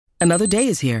Another day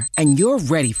is here, and you're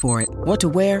ready for it. What to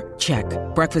wear? Check.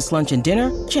 Breakfast, lunch, and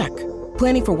dinner? Check.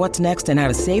 Planning for what's next and how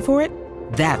to save for it?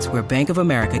 That's where Bank of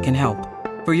America can help.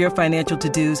 For your financial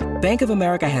to-dos, Bank of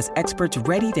America has experts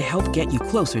ready to help get you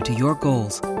closer to your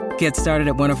goals. Get started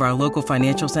at one of our local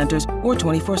financial centers or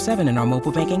 24/7 in our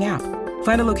mobile banking app.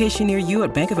 Find a location near you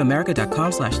at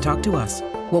bankofamerica.com/talktous.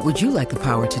 What would you like the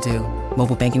power to do?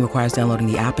 Mobile banking requires downloading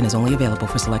the app and is only available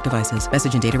for select devices.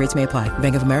 Message and data rates may apply.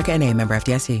 Bank of America N.A., member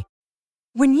FDIC.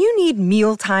 When you need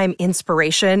mealtime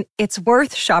inspiration, it's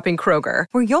worth shopping Kroger,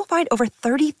 where you'll find over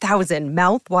 30,000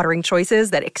 mouth-watering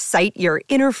choices that excite your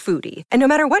inner foodie. And no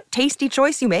matter what tasty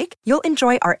choice you make, you'll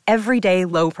enjoy our everyday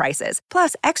low prices,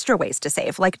 plus extra ways to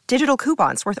save, like digital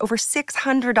coupons worth over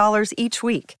 $600 each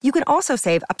week. You can also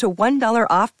save up to $1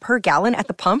 off per gallon at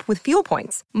the pump with fuel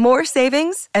points. More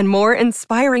savings and more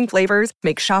inspiring flavors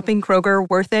make shopping Kroger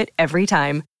worth it every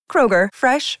time. Kroger,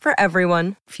 fresh for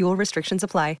everyone. Fuel restrictions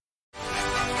apply.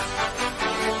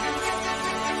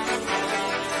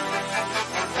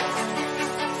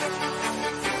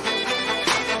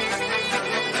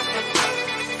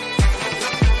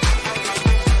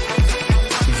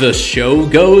 The show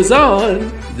goes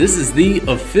on. This is the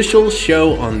official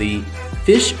show on the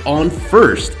Fish on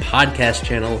First podcast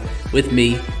channel with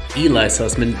me, Eli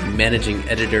Sussman, managing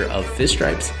editor of Fish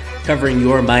Stripes, covering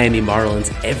your Miami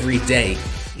Marlins every day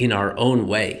in our own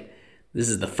way. This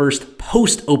is the first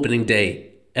post-opening day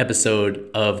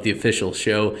episode of the official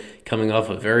show, coming off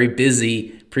a very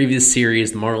busy previous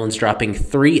series. The Marlins dropping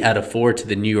 3 out of 4 to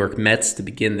the New York Mets to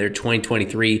begin their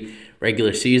 2023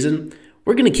 regular season.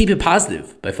 We're going to keep it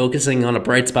positive by focusing on a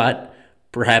bright spot,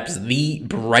 perhaps the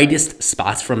brightest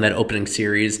spots from that opening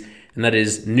series, and that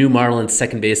is new Marlins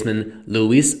second baseman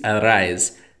Luis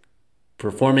Arraez,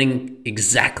 performing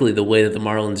exactly the way that the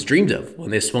Marlins dreamed of when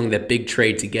they swung that big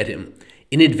trade to get him,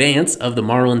 in advance of the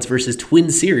Marlins versus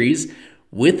Twins series,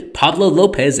 with Pablo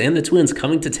Lopez and the Twins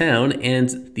coming to town,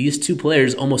 and these two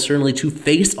players almost certainly to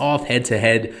face off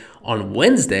head-to-head on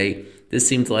Wednesday. This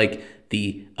seemed like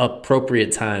the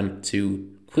appropriate time to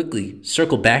quickly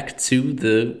circle back to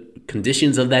the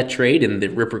conditions of that trade and the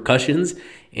repercussions,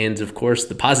 and of course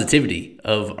the positivity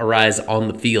of Arraez on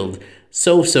the field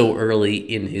so early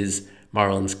in his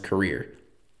Marlins career.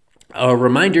 A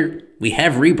reminder, we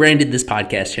have rebranded this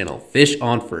podcast channel, Fish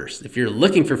on First. If you're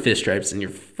looking for Fish Stripes and you're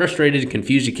frustrated and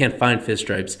confused, you can't find Fish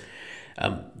Stripes,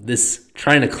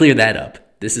 trying to clear that up.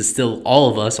 This is still all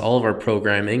of us, all of our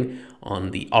programming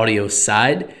on the audio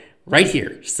side, right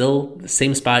here, still the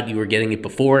same spot you were getting it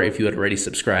before if you had already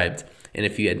subscribed. And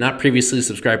if you had not previously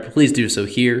subscribed, please do so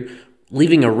here.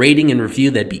 Leaving a rating and review,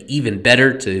 that'd be even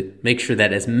better to make sure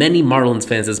that as many Marlins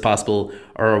fans as possible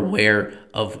are aware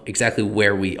of exactly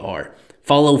where we are.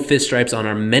 Follow Fish Stripes on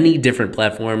our many different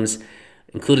platforms,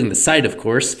 including the site, of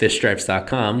course,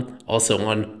 fishstripes.com, also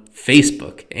on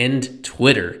Facebook and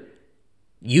Twitter,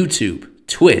 YouTube,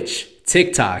 Twitch,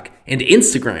 TikTok, and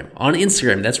Instagram. On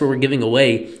Instagram, that's where we're giving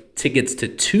away tickets to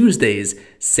Tuesday's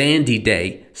Sandy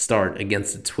Day start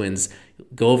against the Twins.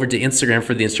 Go over to Instagram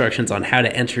for the instructions on how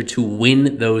to enter to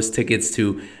win those tickets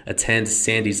to attend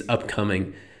Sandy's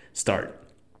upcoming start.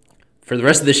 For the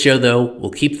rest of the show, though,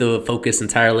 we'll keep the focus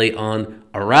entirely on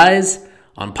Arraez,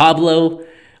 on Pablo,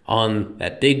 on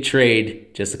that big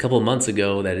trade just a couple of months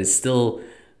ago that is still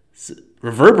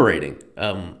reverberating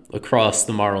across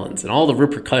the Marlins and all the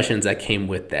repercussions that came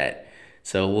with that.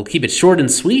 So we'll keep it short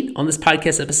and sweet on this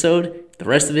podcast episode. The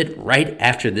rest of it right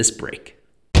after this break.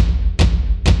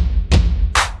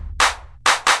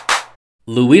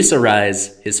 Luis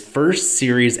Arraez, his first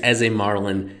series as a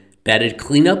Marlin, batted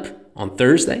cleanup on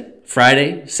Thursday,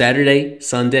 Friday, Saturday,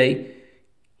 Sunday.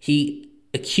 He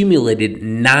accumulated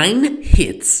 9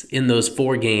 hits in those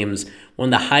 4 games,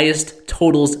 one of the highest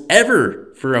totals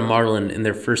ever for a Marlin in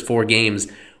their first 4 games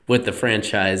with the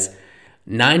franchise.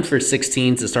 9 for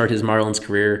 16 to start his Marlins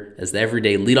career as the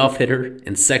everyday leadoff hitter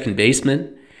and second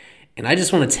baseman. And I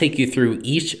just want to take you through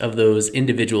each of those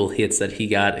individual hits that he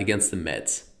got against the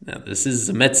Mets. Now, this is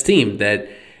a Mets team that,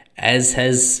 as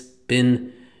has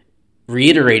been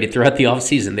reiterated throughout the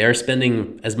offseason, they are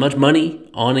spending as much money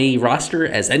on a roster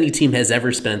as any team has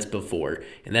ever spent before.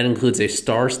 And that includes a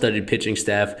star-studded pitching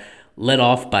staff led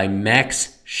off by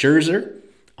Max Scherzer.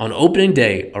 On opening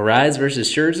day, Arraez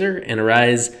versus Scherzer, and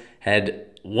Arraez had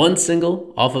 1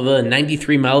 single off of a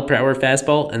 93-mile-per-hour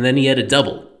fastball, and then he had a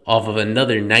double off of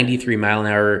another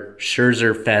 93-mile-an-hour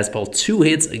Scherzer fastball. 2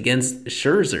 hits against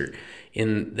Scherzer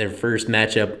in their first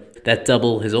matchup. That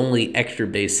double, his only extra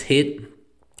base hit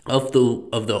of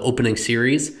the opening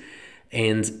series.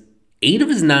 And 8 of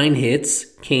his 9 hits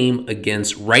came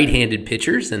against right-handed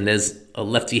pitchers, and as a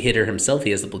lefty hitter himself, he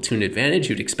has the platoon advantage.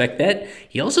 You'd expect that.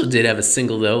 He also did have a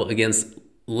single, though, against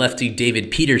lefty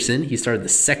David Peterson. He started the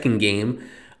second game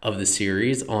of the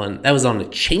series that was on a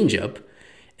changeup.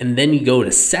 And then you go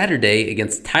to Saturday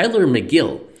against Tyler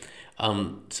McGill.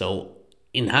 So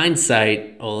in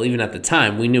hindsight, well, even at the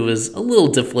time, we knew it was a little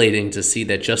deflating to see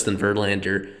that Justin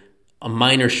Verlander, a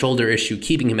minor shoulder issue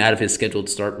keeping him out of his scheduled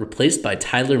start, replaced by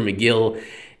Tyler McGill.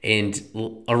 And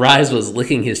Arraez was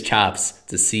licking his chops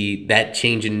to see that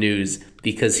change in news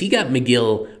because he got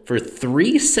McGill for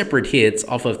 3 separate hits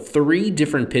off of 3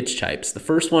 different pitch types. The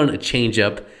first one, a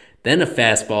changeup, then a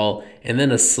fastball, and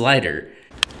then a slider.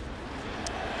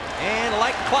 And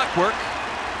like clockwork,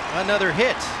 another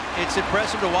hit. It's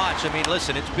impressive to watch. I mean,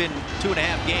 listen, it's been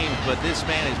 2.5 games, but this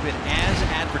man has been as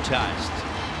advertised.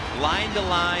 Line to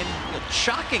line.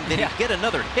 Shocking that he'd get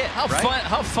another hit. How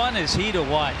fun is he to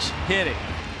watch hitting?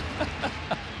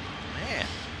 Man,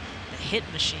 the hit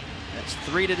machine. That's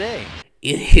 3 today.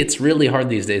 It's really hard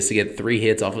these days to get 3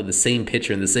 hits off of the same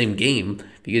pitcher in the same game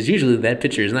because usually that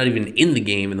pitcher is not even in the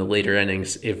game in the later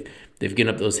innings if they've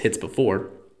given up those hits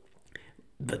before.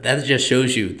 But that just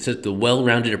shows you the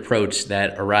well-rounded approach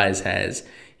that Arraez has.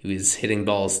 He was hitting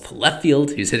balls to left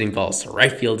field. He's hitting balls to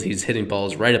right field. He's hitting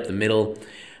balls right up the middle.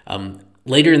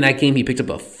 Later in that game, he picked up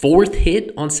a 4th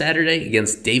hit on Saturday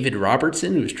against David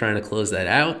Robertson, who was trying to close that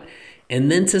out.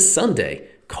 And then to Sunday,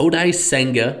 Kodai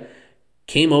Senga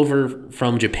came over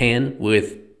from Japan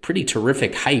with pretty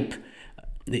terrific hype.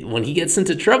 When he gets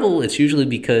into trouble, it's usually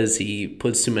because he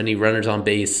puts too many runners on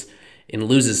base and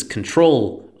loses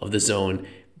control of the zone.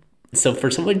 So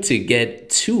for someone to get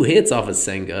 2 hits off of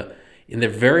Senga in their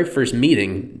very first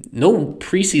meeting, no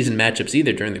preseason matchups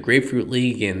either during the Grapefruit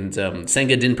League, and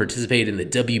Senga didn't participate in the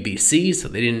WBC, so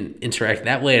they didn't interact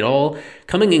that way at all.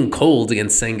 Coming in cold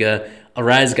against Senga,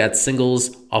 Arraez got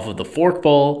singles off of the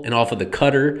forkball and off of the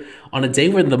cutter on a day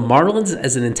where the Marlins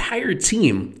as an entire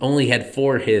team only had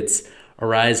 4 hits.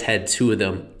 Arraez had 2 of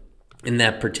them in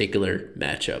that particular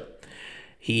matchup.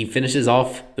 He finishes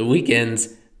off the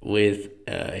weekends with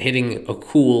hitting a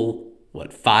cool,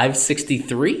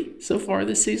 563 so far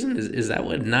this season? Is that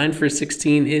what 9 for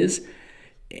 16 is?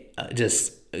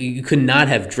 You could not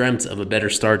have dreamt of a better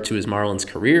start to his Marlins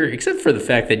career, except for the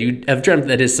fact that you have dreamt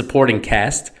that his supporting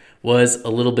cast was a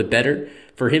little bit better.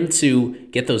 For him to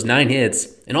get those 9 hits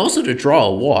and also to draw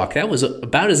a walk, that was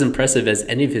about as impressive as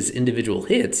any of his individual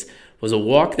hits, was a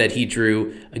walk that he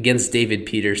drew against David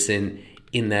Peterson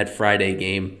in that Friday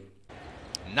game.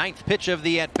 9th pitch of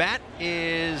the at-bat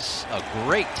is a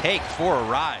great take for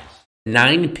Arraez.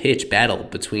 9-pitch battle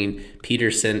between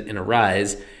Peterson and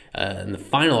Arraez. And the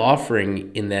final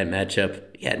offering in that matchup,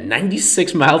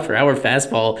 96-mile-per-hour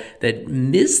fastball that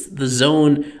missed the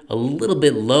zone a little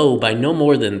bit low by no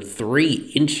more than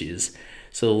 3 inches.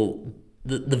 So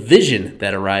the vision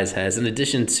that Arraez has, in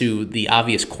addition to the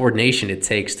obvious coordination it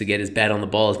takes to get his bat on the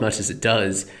ball as much as it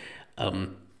does,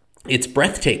 it's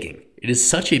breathtaking. It is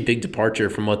such a big departure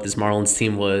from what this Marlins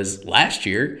team was last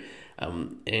year.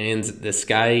 And this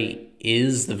guy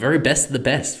is the very best of the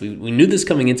best. We knew this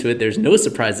coming into it. There's no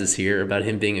surprises here about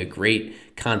him being a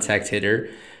great contact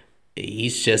hitter.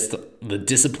 He's just the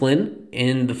discipline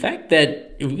and the fact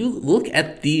that if you look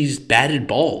at these batted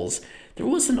balls, there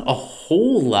wasn't a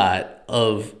whole lot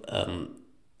of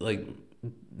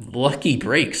lucky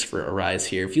breaks for Arraez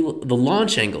here. If you look, the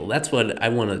launch angle, that's what I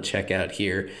want to check out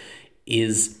here,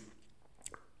 is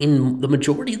in the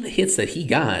majority of the hits that he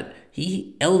got,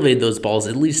 he elevated those balls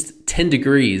at least 10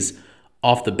 degrees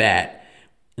off the bat.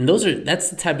 And that's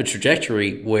the type of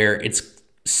trajectory where it's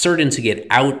certain to get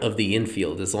out of the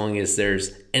infield as long as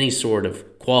there's any sort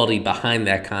of quality behind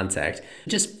that contact. It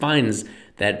just finds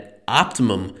that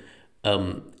optimum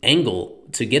angle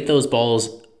to get those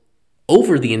balls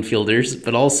over the infielders,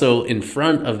 but also in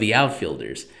front of the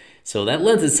outfielders. So that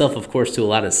lends itself, of course, to a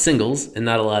lot of singles and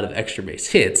not a lot of extra base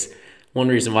hits. One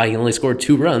reason why he only scored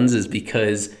 2 runs is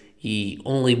because he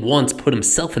only once put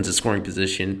himself into scoring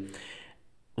position.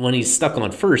 When he's stuck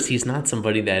on first, he's not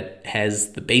somebody that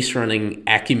has the base running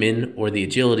acumen or the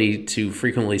agility to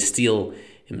frequently steal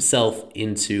himself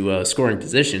into scoring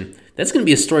position. That's going to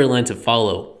be a storyline to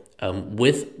follow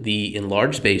with the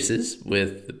enlarged bases,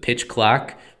 with the pitch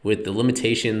clock, with the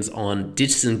limitations on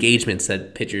disengagements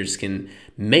that pitchers can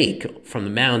make from the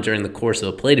mound during the course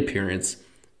of a plate appearance.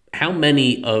 How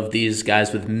many of these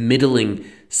guys with middling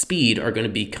speed are going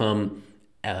to become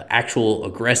actual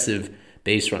aggressive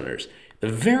base runners? The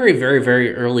very, very,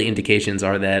 very early indications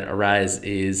are that Arraez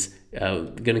is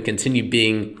going to continue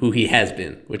being who he has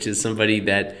been, which is somebody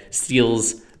that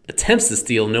attempts to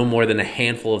steal no more than a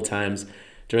handful of times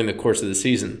during the course of the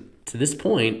season. To this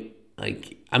point,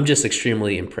 I'm just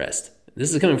extremely impressed.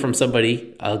 This is coming from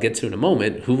somebody I'll get to in a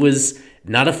moment who was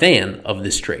not a fan of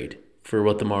this trade for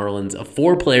what the Marlins, a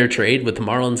 4-player trade with the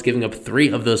Marlins giving up 3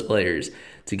 of those players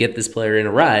to get this player in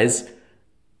Arraez,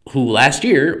 who last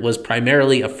year was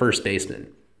primarily a first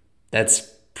baseman.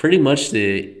 That's pretty much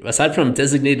aside from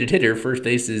designated hitter, first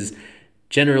base is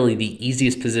generally the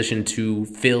easiest position to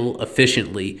fill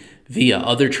efficiently via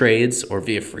other trades or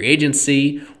via free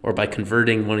agency or by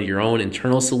converting one of your own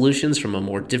internal solutions from a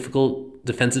more difficult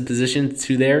defensive position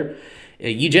to there.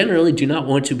 You generally do not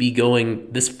want to be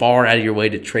going this far out of your way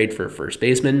to trade for a first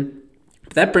baseman.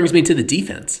 But that brings me to the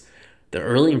defense. The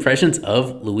early impressions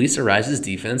of Luis Arraez's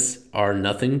defense are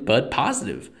nothing but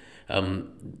positive.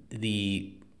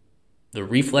 The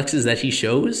reflexes that he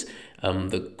shows,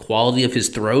 the quality of his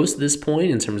throws at this point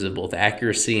in terms of both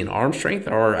accuracy and arm strength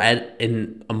are at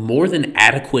a more than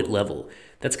adequate level.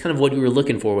 That's kind of what you were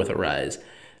looking for with Arraez.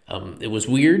 It was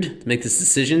weird to make this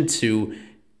decision to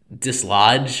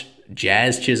dislodge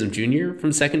Jazz Chisholm Jr.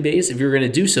 from second base. If you're going to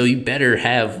do so, you better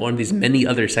have one of these many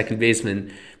other second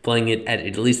basemen playing it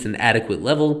at least an adequate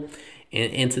level.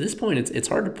 And to this point, it's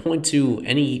hard to point to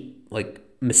any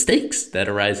mistakes that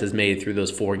Arraez has made through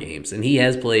those 4 games. And he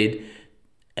has played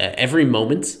every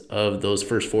moment of those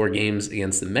first 4 games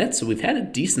against the Mets. So we've had a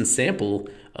decent sample,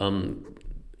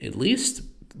 at least,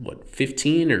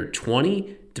 15 or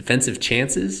 20 defensive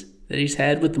chances that he's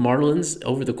had with the Marlins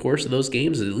over the course of those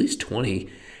games, at least 20.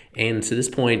 And to this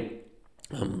point,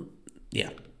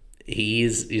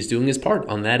 he's doing his part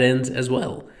on that end as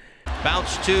well.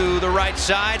 Bounce to the right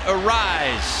side.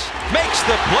 Arraez makes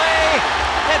the play.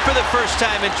 And for the first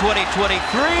time in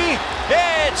 2023,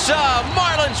 it's a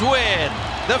Marlins win.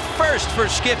 The first for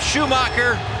Skip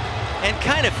Schumacher. And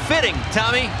kind of fitting,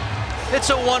 Tommy. It's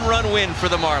a 1-run win for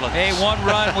the Marlins. A 1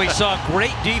 run. We saw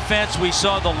great defense. We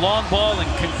saw the long ball.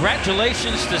 And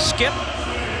congratulations to Skip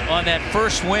on that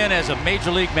first win as a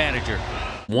Major League manager.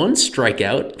 1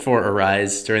 strikeout for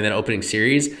Arraez during that opening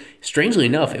series. Strangely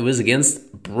enough, it was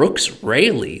against Brooks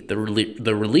Raley, the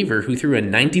reliever who threw a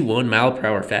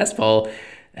 91-mile-per-hour fastball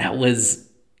that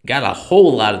got a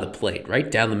whole lot of the plate,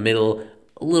 right down the middle,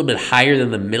 a little bit higher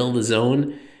than the middle of the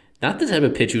zone. Not the type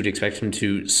of pitch you'd expect him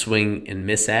to swing and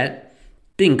miss at.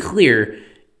 Being clear,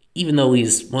 even though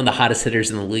he's one of the hottest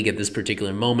hitters in the league at this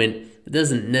particular moment, it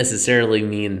doesn't necessarily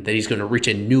mean that he's going to reach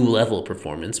a new level of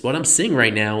performance. What I'm seeing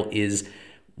right now is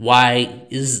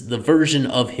the version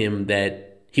of him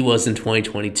that he was in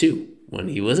 2022 when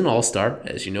he was an all-star.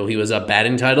 As you know, he was a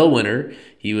batting title winner.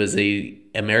 He was a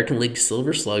American League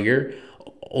Silver Slugger.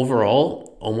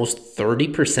 Overall, almost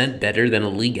 30% better than a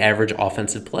league average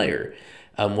offensive player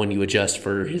when you adjust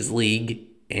for his league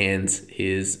and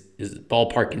his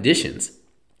ballpark conditions.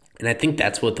 And I think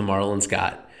that's what the Marlins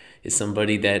got, is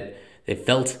somebody that they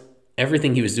felt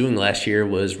everything he was doing last year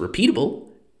was repeatable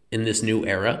in this new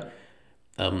era.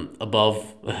 On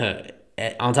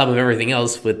top of everything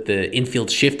else, with the infield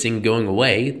shifting going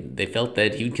away, they felt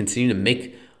that he would continue to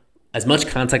make as much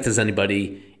contact as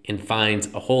anybody and find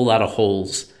a whole lot of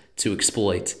holes to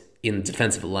exploit in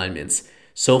defensive alignments.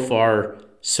 So far,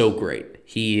 so great.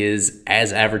 He is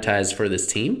as advertised for this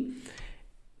team,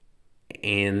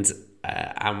 and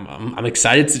I'm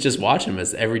excited to just watch him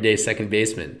as everyday second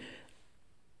baseman.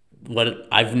 What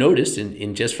I've noticed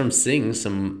in just from seeing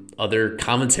some other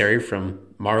commentary from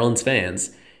Marlins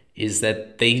fans is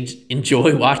that they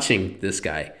enjoy watching this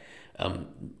guy.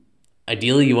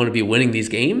 Ideally, you want to be winning these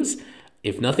games.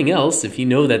 If nothing else, if you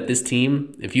know that this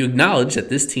team, if you acknowledge that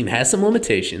this team has some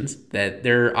limitations, that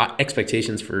their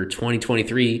expectations for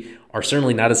 2023 are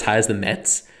certainly not as high as the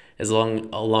Mets,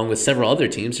 along with several other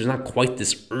teams, there's not quite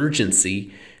this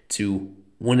urgency to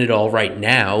win it all right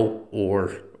now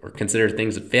or consider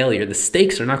things a failure. The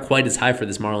stakes are not quite as high for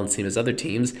this Marlins team as other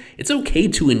teams. It's okay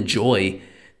to enjoy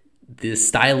the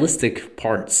stylistic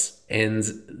parts and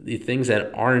the things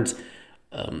that aren't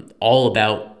all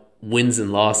about wins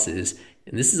and losses.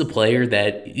 And this is a player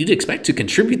that you'd expect to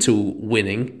contribute to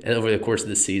winning over the course of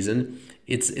the season.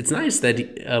 It's nice that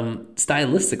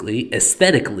stylistically,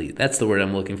 aesthetically, that's the word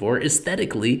I'm looking for.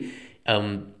 Aesthetically,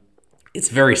 it's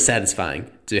very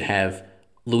satisfying to have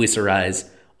Luis Arraez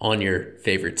on your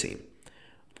favorite team.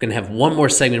 I'm going to have one more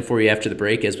segment for you after the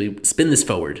break as we spin this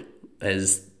forward,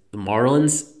 as the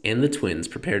Marlins and the Twins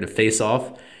prepare to face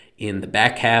off in the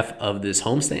back half of this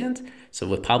homestand. So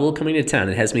with Pablo coming to town,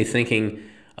 it has me thinking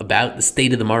about the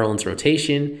state of the Marlins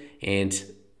rotation and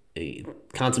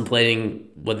contemplating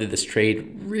whether this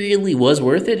trade really was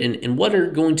worth it and what are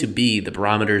going to be the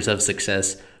barometers of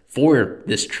success for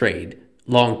this trade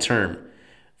long term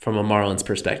from a Marlins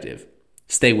perspective.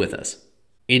 Stay with us.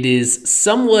 It is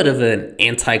somewhat of an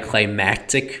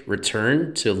anticlimactic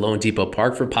return to Lone Depot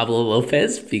Park for Pablo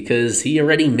Lopez because he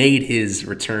already made his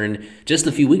return just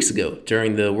a few weeks ago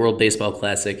during the World Baseball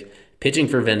Classic, pitching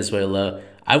for Venezuela.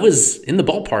 I was in the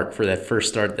ballpark for that first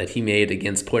start that he made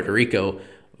against Puerto Rico.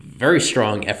 Very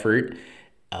strong effort.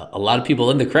 A lot of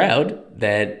people in the crowd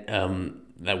that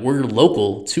were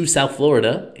local to South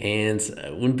Florida, and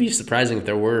it wouldn't be surprising if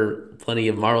there were plenty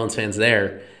of Marlins fans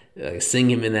there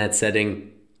seeing him in that setting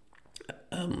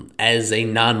as a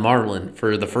non-Marlin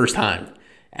for the first time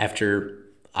after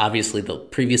obviously the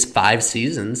previous 5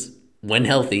 seasons. When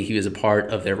healthy, he was a part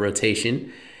of their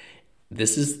rotation.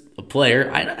 This is a player,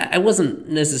 I wasn't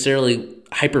necessarily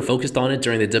hyper-focused on it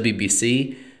during the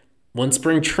WBC. When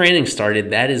spring training started,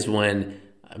 that is when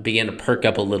I began to perk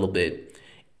up a little bit.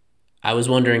 I was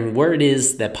wondering where it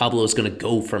is that Pablo is going to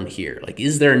go from here. Like,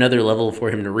 is there another level for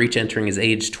him to reach entering his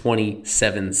age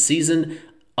 27 season,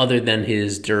 other than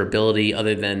his durability,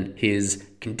 other than his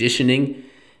conditioning?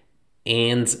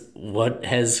 And what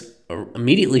has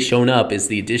immediately shown up is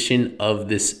the addition of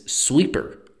this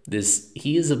sweeper.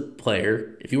 He is a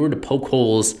player, if you were to poke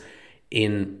holes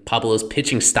in Pablo's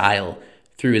pitching style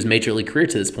through his major league career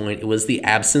to this point, it was the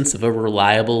absence of a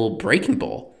reliable breaking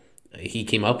ball. He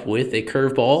came up with a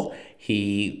curveball.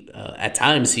 At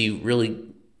times, he really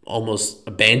almost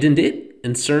abandoned it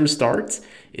in certain starts.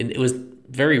 And it was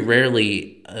very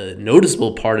rarely a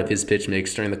noticeable part of his pitch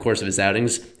mix during the course of his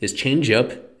outings. His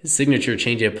changeup, his signature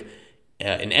changeup,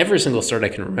 in every single start I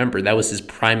can remember, that was his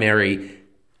primary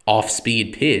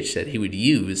off-speed pitch that he would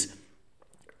use.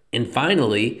 And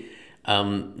finally,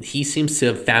 he seems to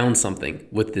have found something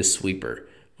with this sweeper,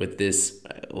 with this,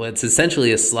 it's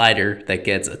essentially a slider that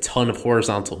gets a ton of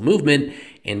horizontal movement.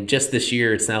 And just this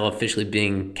year, it's now officially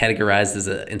being categorized as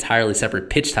an entirely separate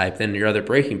pitch type than your other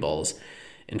breaking balls.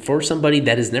 And for somebody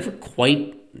that has never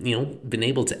quite, been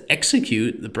able to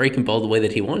execute the breaking ball the way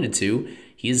that he wanted to,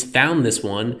 he has found this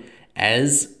one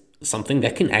as something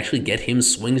that can actually get him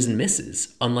swings and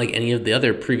misses, unlike any of the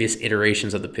other previous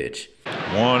iterations of the pitch.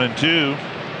 1-2.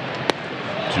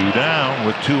 2 down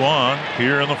with 2 on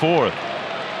here in the 4th.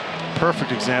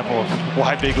 Perfect example of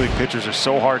why big league pitchers are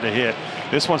so hard to hit.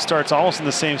 This one starts almost in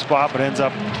the same spot, but ends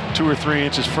up 2 or 3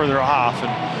 inches further off,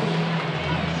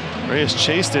 and Arraez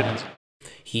chased it.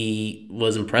 He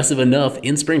was impressive enough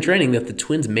in spring training that the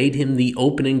Twins made him the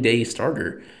opening day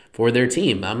starter for their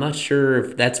team. I'm not sure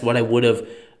if that's what I would have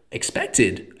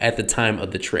expected at the time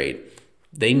of the trade.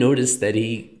 They noticed that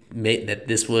that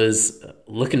this was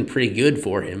looking pretty good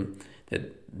for him,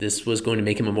 that this was going to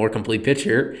make him a more complete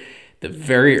pitcher. The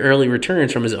very early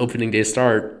returns from his opening day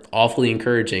start, awfully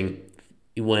encouraging.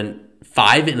 He went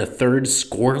 5 1/3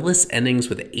 scoreless innings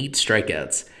with 8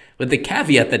 strikeouts, with the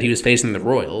caveat that he was facing the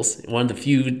Royals, one of the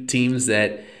few teams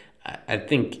that I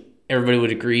think everybody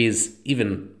would agree is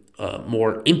even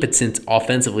more impotent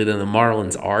offensively than the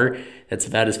Marlins are. That's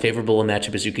about as favorable a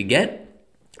matchup as you could get,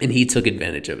 and he took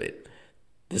advantage of it.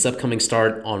 This upcoming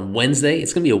start on Wednesday,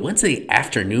 it's going to be a Wednesday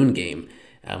afternoon game.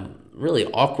 Really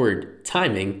awkward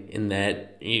timing in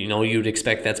that, you'd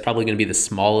expect that's probably going to be the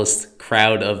smallest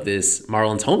crowd of this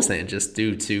Marlins homestand just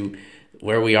due to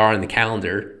where we are in the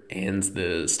calendar and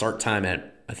the start time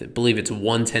at, I believe it's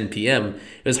 1:10 p.m.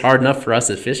 It was hard enough for us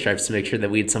at Fish Stripes to make sure that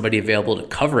we had somebody available to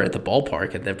cover at the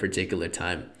ballpark at that particular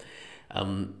time.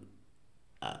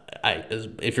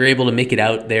 If you're able to make it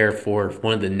out there for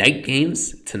one of the night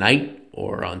games tonight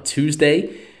or on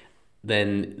Tuesday,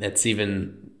 then that's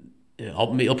even...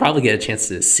 You'll probably get a chance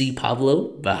to see Pablo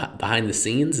behind the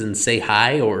scenes and say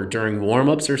hi or during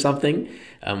warm-ups or something.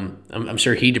 I'm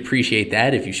sure he'd appreciate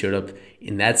that if you showed up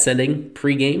in that setting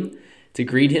pregame to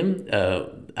greet him.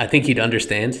 I think he'd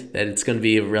understand that it's going to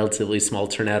be a relatively small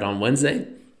turnout on Wednesday.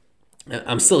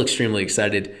 I'm still extremely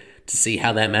excited to see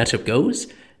how that matchup goes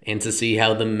and to see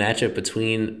how the matchup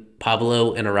between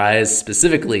Pablo and Arraez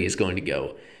specifically is going to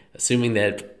go. Assuming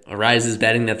that Arraez is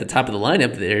batting at the top of the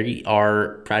lineup, they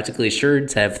are practically assured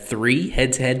to have 3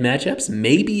 head-to-head matchups,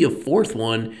 maybe a 4th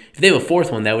one. If they have a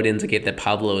 4th one, that would indicate that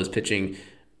Pablo is pitching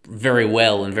very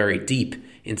well and very deep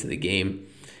into the game.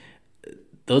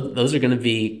 Those are going to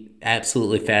be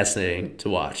absolutely fascinating to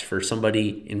watch for somebody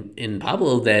in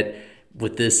Pablo that,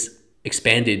 with this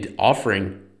expanded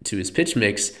offering to his pitch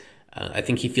mix, I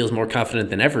think he feels more confident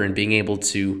than ever in being able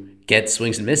to get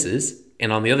swings and misses.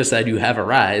 And on the other side, you have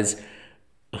Arraez,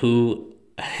 who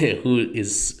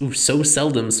so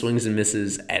seldom swings and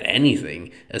misses at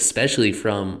anything, especially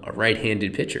from a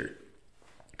right-handed pitcher.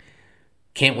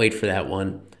 Can't wait for that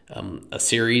one. A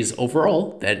series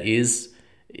overall that is,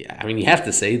 you have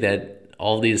to say that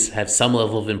all these have some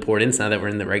level of importance now that we're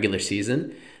in the regular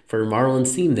season for a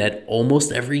Marlins team that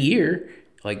almost every year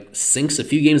sinks a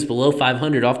few games below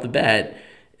 500 off the bat,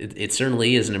 it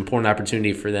certainly is an important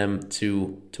opportunity for them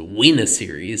to win a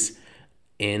series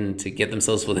and to get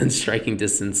themselves within striking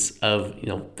distance of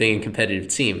being a competitive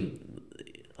team.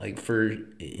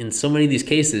 In so many of these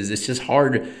cases, it's just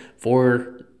hard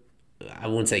for, I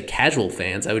wouldn't say casual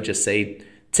fans, I would just say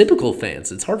typical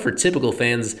fans. It's hard for typical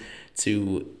fans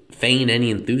to feign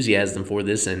any enthusiasm for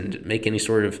this and make any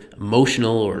sort of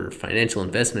emotional or financial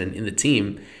investment in the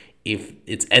team if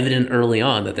it's evident early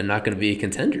on that they're not going to be a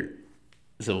contender.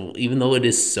 So even though it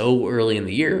is so early in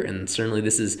the year, and certainly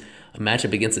this is a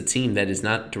matchup against a team that is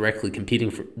not directly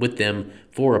competing with them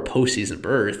for a postseason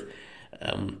berth,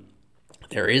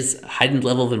 there is a heightened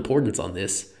level of importance on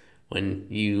this when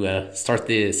you start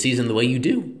the season the way you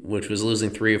do, which was losing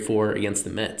 3 or 4 against the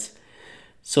Mets.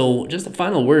 So just a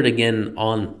final word again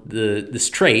on this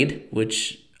trade,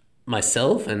 which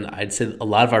myself and I'd say a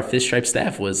lot of our Fish Stripe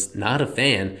staff was not a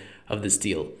fan of this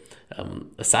deal.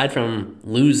 Aside from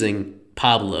losing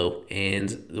Pablo and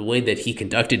the way that he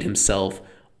conducted himself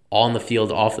on the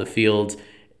field, off the field,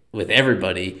 with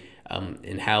everybody,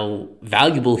 and how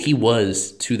valuable he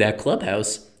was to that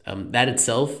clubhouse, that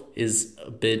itself is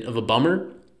a bit of a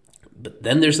bummer. But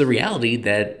then there's the reality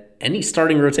that any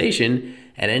starting rotation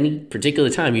at any particular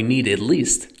time, you need at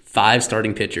least 5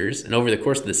 starting pitchers. And over the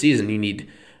course of the season, you need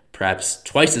perhaps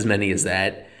twice as many as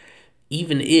that,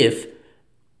 even if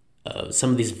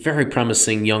some of these very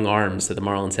promising young arms that the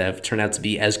Marlins have turn out to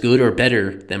be as good or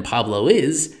better than Pablo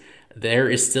is. There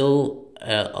is still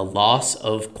a loss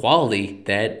of quality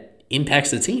that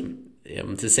impacts the team.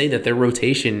 To say that their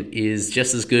rotation is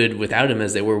just as good without him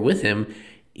as they were with him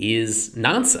is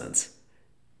nonsense.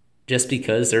 Just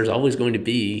because there's always going to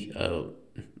be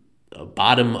a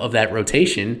bottom of that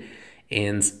rotation.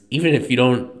 And even if you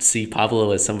don't see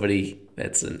Pablo as somebody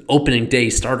that's an opening day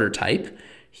starter type,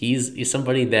 he's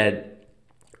somebody that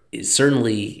is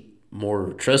certainly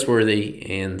more trustworthy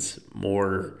and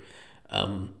more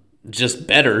just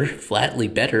better, flatly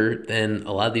better than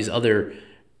a lot of these other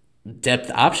depth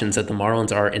options that the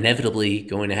Marlins are inevitably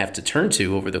going to have to turn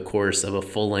to over the course of a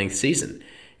full-length season.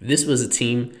 If this was a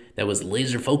team that was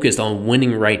laser-focused on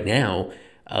winning right now,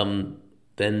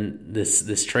 then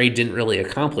this trade didn't really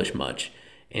accomplish much.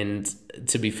 And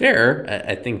to be fair,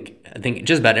 I think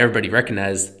just about everybody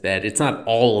recognized that it's not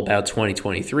all about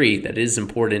 2023, that it is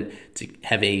important to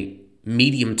have a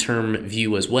medium-term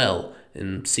view as well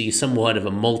and see somewhat of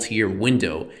a multi-year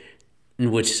window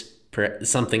in which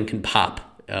something can pop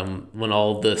when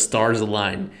all the stars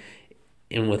align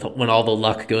and when all the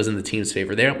luck goes in the team's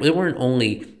favor. They weren't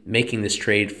only making this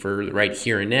trade for the right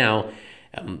here and now.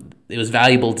 It was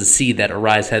valuable to see that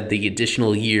Arraez had the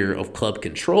additional year of club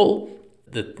control.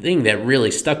 The thing that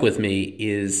really stuck with me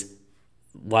is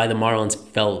why the Marlins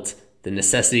felt the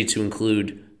necessity to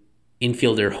include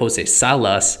infielder Jose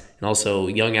Salas and also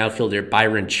young outfielder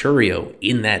Byron Churio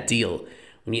in that deal.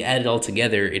 When you add it all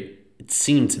together, it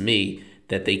seemed to me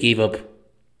that they gave up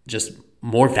just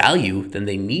more value than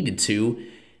they needed to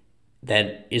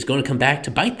that is going to come back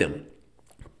to bite them.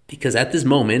 Because at this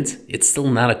moment, it's still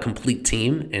not a complete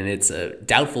team, and it's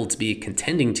doubtful to be a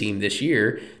contending team this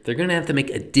year. They're going to have to make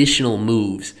additional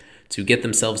moves to get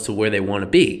themselves to where they want to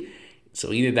be.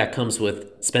 So either that comes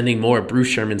with spending more of Bruce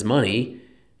Sherman's money,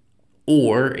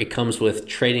 or it comes with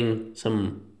trading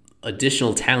some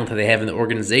additional talent that they have in the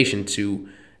organization to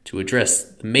address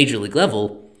the major league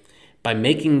level. By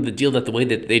making the deal the way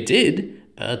that they did,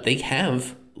 they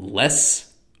have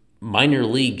less minor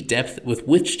league depth with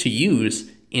which to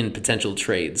use in potential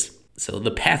trades. So the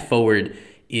path forward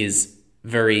is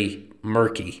very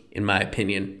murky, in my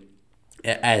opinion.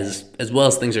 As well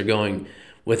as things are going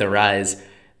with Arraez,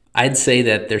 I'd say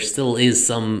that there still is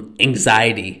some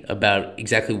anxiety about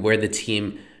exactly where the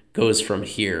team goes from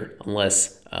here,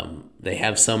 unless they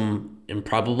have some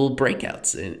improbable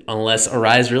breakouts, and unless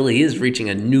Arraez really is reaching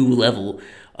a new level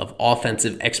of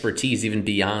offensive expertise, even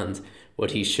beyond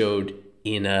what he showed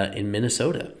in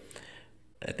Minnesota.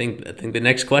 I think the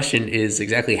next question is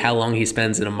exactly how long he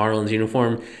spends in a Marlins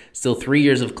uniform. Still 3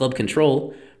 years of club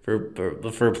control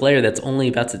for a player that's only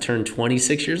about to turn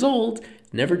 26 years old.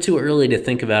 Never too early to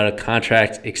think about a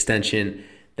contract extension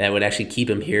that would actually keep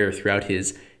him here throughout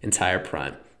his entire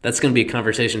prime. That's going to be a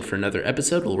conversation for another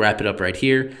episode. We'll wrap it up right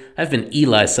here. I've been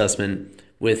Eli Sussman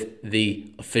with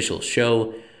the Official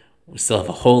Show. We still have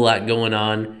a whole lot going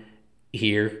on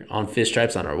here on Fish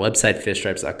Stripes on our website,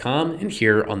 fishstripes.com, and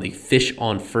here on the Fish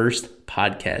on First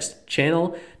podcast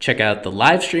channel. Check out the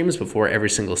live streams before every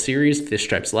single series, Fish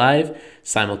Stripes Live,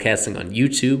 simulcasting on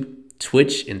YouTube,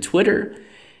 Twitch, and Twitter.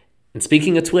 And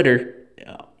speaking of Twitter,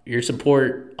 your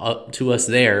support to us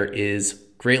there is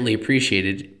greatly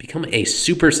appreciated. Become a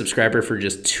super subscriber for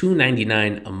just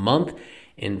 $2.99 a month,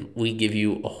 and we give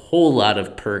you a whole lot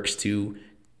of perks to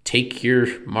take your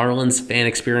Marlins fan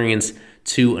experience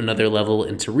to another level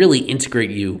and to really integrate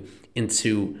you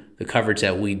into the coverage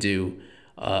that we do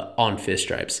on Fish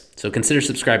Stripes. So consider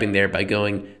subscribing there by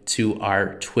going to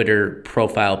our Twitter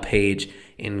profile page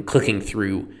and clicking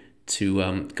through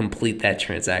to complete that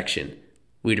transaction.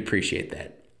 We'd appreciate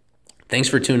that. Thanks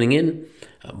for tuning in.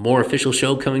 A more official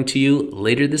show coming to you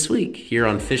later this week here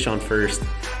on Fish on First.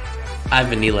 I've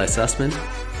been Eli Sussman.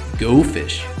 Go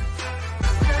Fish.